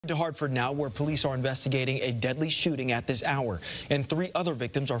To Hartford now, where police are investigating a deadly shooting at this hour, and 3 other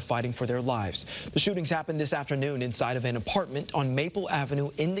victims are fighting for their lives. The shootings happened this afternoon inside of an apartment on Maple Avenue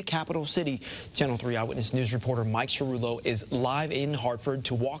in the capital city. Channel 3 Eyewitness News reporter Mike Cerullo is live in Hartford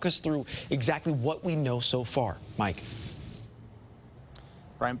to walk us through exactly what we know so far. Mike.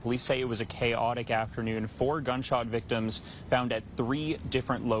 Brian, police say it was a chaotic afternoon. 4 gunshot victims found at 3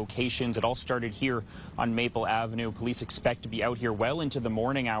 different locations. It all started here on Maple Avenue. Police expect to be out here well into the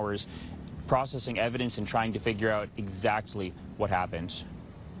morning hours, processing evidence and trying to figure out exactly what happened.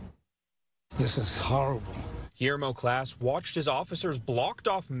 This is horrible. Guillermo Class watched as officers blocked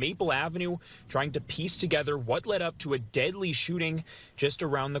off Maple Avenue, trying to piece together what led up to a deadly shooting just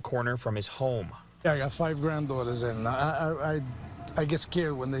around the corner from his home. Yeah, I got 5 granddaughters, and I get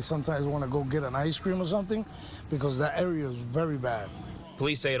scared when they sometimes want to go get an ice cream or something, because that area is very bad.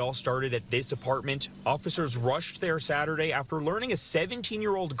 Police say it all started at this apartment. Officers rushed there Saturday after learning a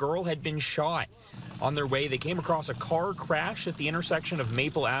 17-year-old girl had been shot. On their way, they came across a car crash at the intersection of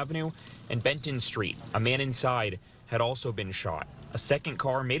Maple Avenue and Benton Street. A man inside had also been shot. A second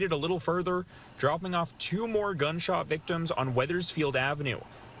car made it a little further, dropping off 2 more gunshot victims on Wethersfield Avenue.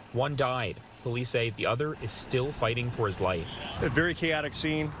 1 died. Police say the other is still fighting for his life. A very chaotic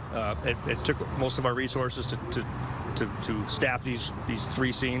scene. It took most of our resources to staff these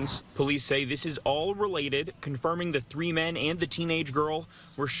 3 scenes. Police say this is all related, confirming the 3 men and the teenage girl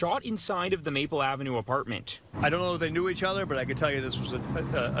were shot inside of the Maple Avenue apartment. I don't know if they knew each other, but I can tell you this was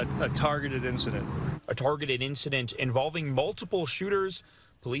a targeted incident. A targeted incident involving multiple shooters.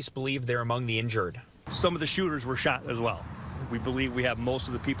 Police believe they're among the injured. Some of the shooters were shot as well. We believe we have most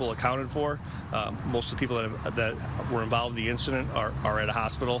of the people accounted for. Most of the people that were involved in the incident are at a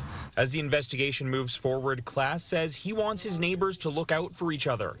hospital. As the investigation moves forward, Class says he wants his neighbors to look out for each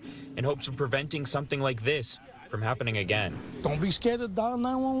other in hopes of preventing something like this from happening again. Don't be scared to dial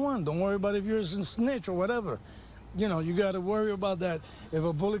 911. Don't worry about if you're a snitch or whatever. You know, you got to worry about that. If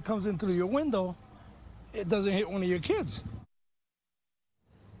a bullet comes in through your window, it doesn't hit one of your kids.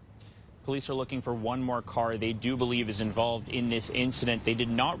 Police are looking for 1 more car they do believe is involved in this incident. They did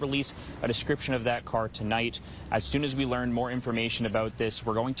not release a description of that car tonight. As soon as we learn more information about this,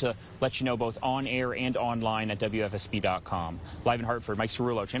 we're going to let you know both on air and online at WFSB.com. Live in Hartford, Mike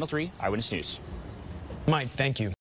Cerullo, Channel 3 Eyewitness News. Mike, thank you.